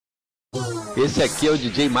Esse aqui é o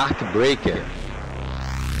DJ MarckBreaker.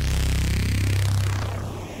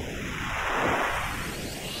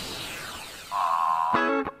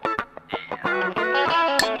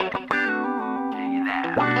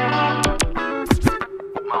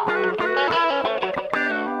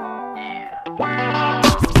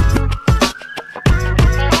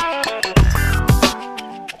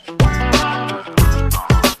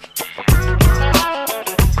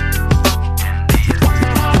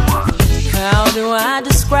 How do I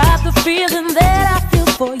describe the feeling that I feel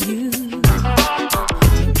for you?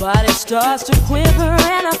 My body starts to quiver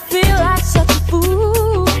and I feel like such a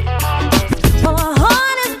fool. My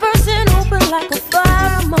heart is bursting open like a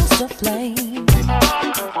fire amongst a flame.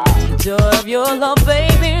 The joy of your love,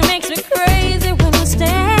 baby, makes me crazy when we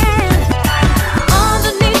stand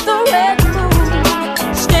underneath the red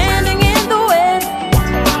moon, standing in the wind,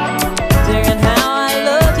 thinking how I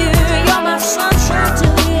love you. You're my sunshine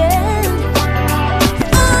till the end.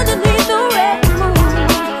 Underneath the red moon,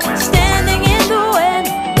 standing in the wind,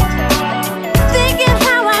 thinking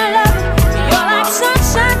how I love you. You're like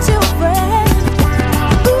sunshine to a friend.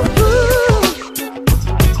 Ooh,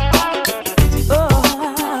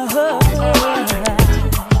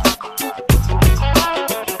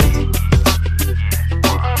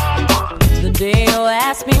 the day you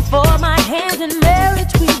ask me for my hand in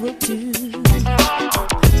marriage, we will do.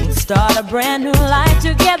 We'll start a brand new life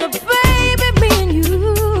together, baby, me and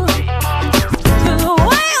you. 'Cause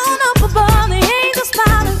way on up above, the angels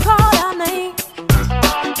smiled and called our name.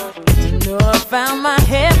 You know I found my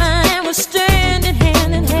heaven and we're standing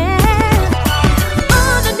hand in hand.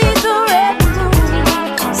 Underneath the red moon,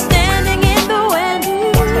 standing in the wind,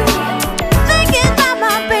 thinking about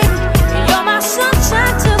my baby. You're my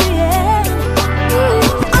sunshine till the end.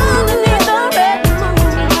 Underneath the red moon,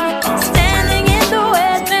 standing in the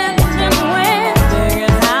wind,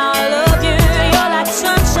 thinking how I love you. You're like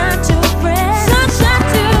sunshine to a friend, sunshine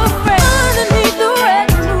to a friend. Underneath the red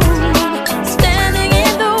moon, standing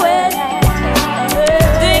in the wind,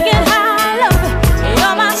 thinking how I love you.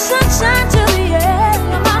 You're my sunshine till the end.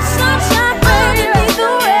 You're my sunshine, baby. Underneath the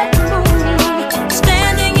red moon,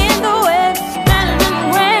 standing in the wind,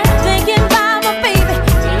 thinking about my baby.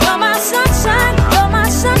 You're my sunshine. You're my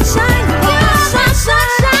sunshine. You're my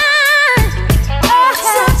sunshine. Oh,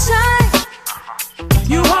 sunshine.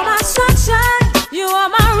 You are my sunshine. You are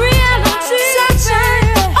my reality. Sunshine.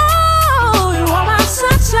 Oh, you are my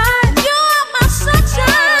sunshine. You are my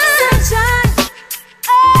sunshine. Sunshine.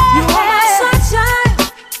 You are my sunshine.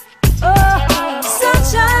 Oh,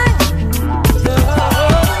 sunshine.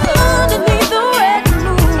 Underneath the red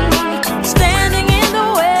moon, standing in the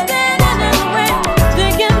wind,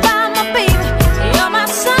 thinking about my baby. You're my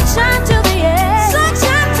sunshine till the end.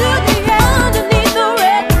 Sunshine till the end. Underneath the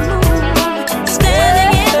red moon,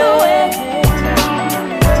 standing in the wind,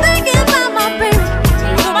 thinking about my baby.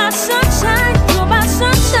 You're my sunshine. You're my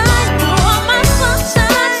sunshine. You are my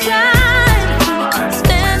sunshine.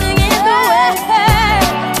 Standing in the wind,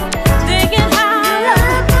 thinking how I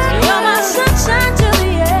love you. You're my sunshine till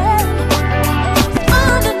the end.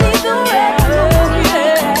 Underneath the red moon,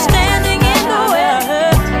 standing in the wind,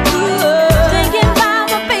 thinking about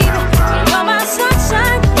my baby. You're my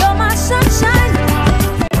sunshine. You're my sunshine.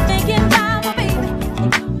 Thinking about my baby.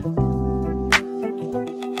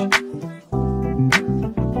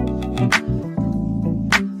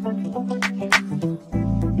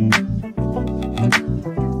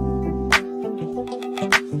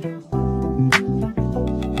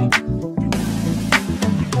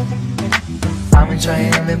 I'm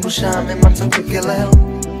trying to push me marța cu cheleu.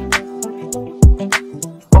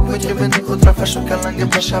 Poco ce veni cu trafașu ca lângă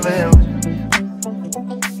pașaveu.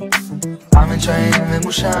 I'm trying to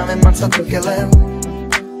push me marța cu cheleu.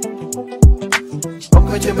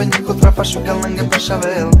 Poco ce veni cu trafașu ca lângă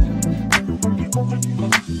pașaveu.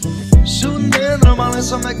 Scendendo male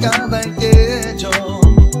so me cada in cheggio.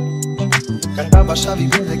 Cantava sciavi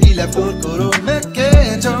bene chi la corcoro me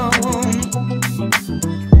cheggio.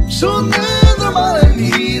 Scendendo male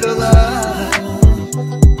miro da.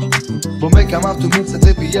 Come chiamato mezza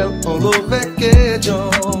te pia il polo vecchio.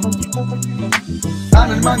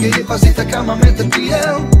 Ana il manghe e pasita cama mette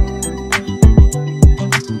piel.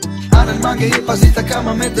 Ana il manghe e pasita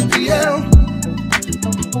cama mette piel.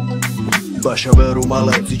 Baša veru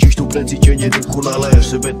male, cítiš tu precítenie dokonale.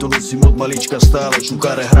 Sebe to nosím od malička stále.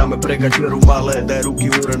 Šukare hráme pre kačeru malé. Daj ruky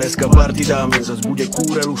hore, dneska party dáme. Zas bude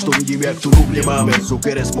kúrel, už to vidím jak tu rubne máme.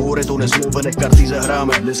 Sokere z more, to neslovené karty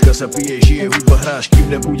zahráme. Dneska sa pije, žije, hudba hráš, kým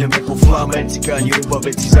nebudeme po flame. Cikáni, ruba,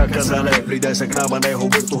 veci zakázané. Pridaj sa k nám a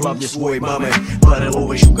nehovor to hlavne svojej mame.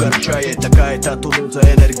 Barelové šukar čaje, taká je táto noc a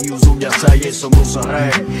energiu zo mňa saje. Som sa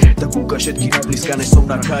hraje, tak ukáž všetky nablískané som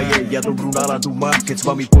na kaje. Ja dobrú náladu mám, keď s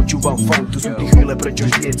vami počúvam funk. Tu sú tí chvíle, prečo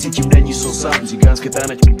žije, cítim, není som sám. Cigánske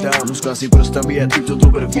tánačky dám, luskám si prstami a ty to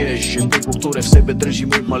dobre vieš. Že tempo, ktoré v sebe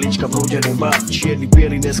držím od malička vrodené mám. Čierny,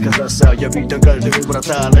 biely, dneska zasa, ja vítam každého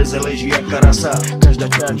brata, nezeleží jaká rasa. Každá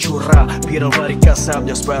ťa čurá, Piral varí kasa,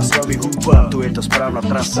 mňa spája s vami hudba, to je tá správna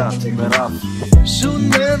trasa, take that up. Sul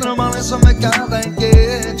nero male som me cada in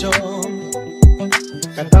quejo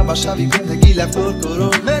Cantava sciavi vende chi la corcoro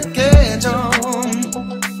vecchio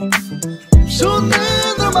Sul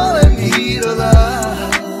nero male miro da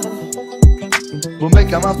Come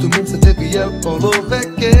chiamato in mezzo te qui el polo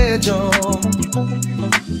vecchio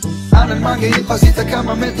Anel manghe e pasita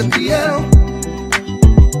cama mette piel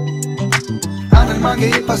Anel manghe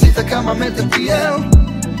e pasita cama mette piel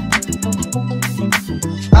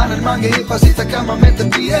Anel manghe e pasita cama mette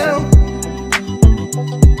piel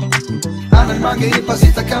Anel manghe e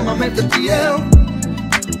pasita cama mette piel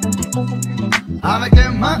Ave che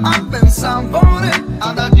ma a pensare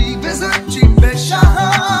ad adivese ci pescia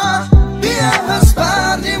Via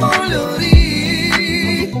spagni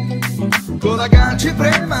mogliori Con la ganci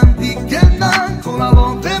premanti che dan Con la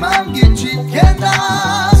volpe manchi ci che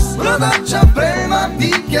das Rodaccia premanti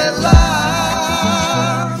che las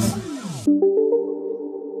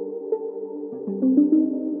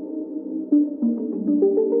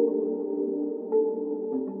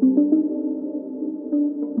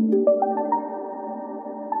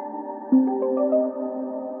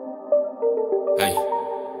Hey,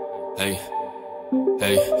 hey,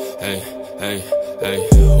 hey, hey, hey, hey.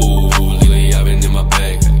 Ooh, lately I've been in my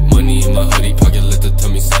bag. Money in my hoodie pocket, let the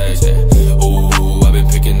tummy sag. Ooh, I've been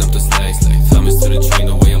picking up the slacks. Like Thomas to the train,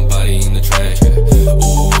 the way I'm bodying the trash.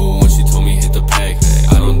 Ooh, when she told me hit the pack.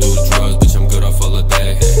 I don't do drugs, bitch, I'm good off all of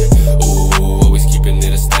that. Ooh, always keeping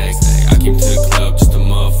it a stack. I came to the club just a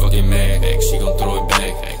motherfucking mag. She gon' throw it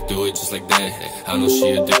back, do it just like that. I know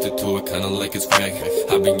she addicted to it, kinda like it's crack.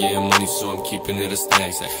 I've been getting money, so I'm keeping it a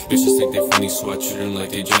stack. Bitches think they funny, so I treat them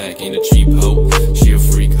like they jack. Ain't a cheap hoe, she a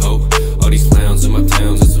freak hoe. All these clowns in my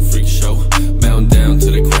towns, it's a freak show. Bound down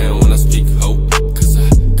to the ground when I speak hoe. Cause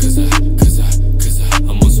I'm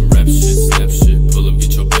on some rap shit, snap shit. Pull up,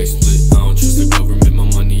 get your back split. I don't trust the government, my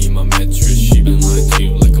money in my mattress. She been lying to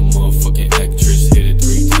you like a motherfucking actress. Hit it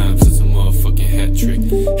 3 times, it's a motherfucking hat trick.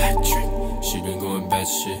 Hat trick. She been going bad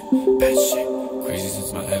shit, crazy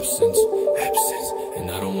since my absence. And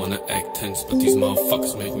I don't wanna act tense, but these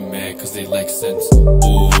motherfuckers make me mad cause they lack sense.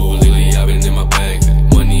 Ooh, lately I've been in my bag.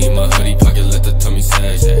 Money in my hoodie pocket, let the tummy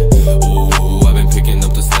sag. Ooh, I've been picking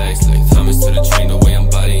up the slacks. Like Thomas to the train, the way I'm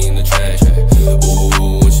bodying the trash.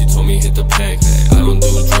 Ooh, when she told me hit the pack. I don't do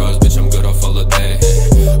drugs, bitch, I'm good off all of that.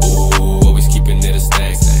 Ooh, always keeping it a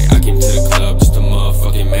stack. I came to the club just a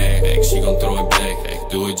motherfucking mag. She gon' throw it back,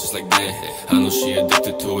 do it just like that. I know she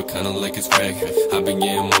addicted to it, kinda like it's crack. I've been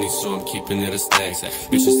getting money, so I'm keeping it a stack.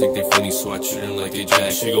 Bitches think they funny, so I treat them like they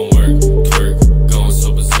jack. She gon' work, twerk, going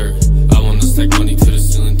so berserk. I wanna stack money to the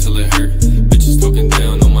ceiling till it hurt. Bitches talking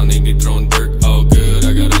down on my name, they throwing dirt. All good,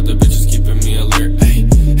 I got other bitches keeping me alert. Hey,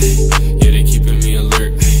 hey, yeah, they keeping me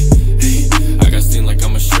alert. Hey, hey, I got stain like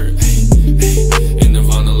I'm a shirt. Hey, hey, in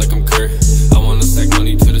Nirvana like I'm Kurt. I wanna stack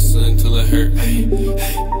money to the ceiling till it hurt. Hey, hey,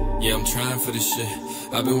 yeah, I'm trying for this shit.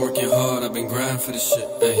 I've been working hard, I've been grinding for this shit.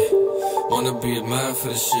 Ay, wanna be admired for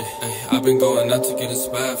this shit. Ay, I've been going out to get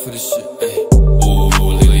inspired for this shit. Ay, ooh,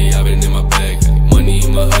 lately I've been in my bag. Money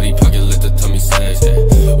in my hoodie pocket, let the tummy sag.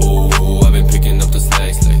 Ooh, I've been picking up the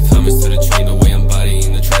slacks. Like Thomas to the train, the way I'm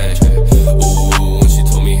bodying the trash. Ooh, when she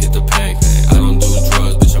told me hit the pack. I don't do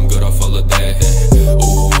drugs, bitch, I'm good off all of that.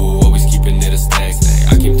 Ooh, always keeping it a stack.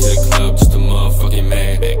 I came to the club just a motherfucking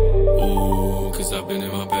mag. Ooh, cause I've been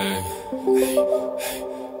in my bag. Hey, hey,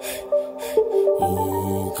 hey, hey.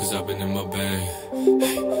 Ooh, cause I've been in my bag.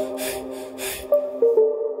 Hey,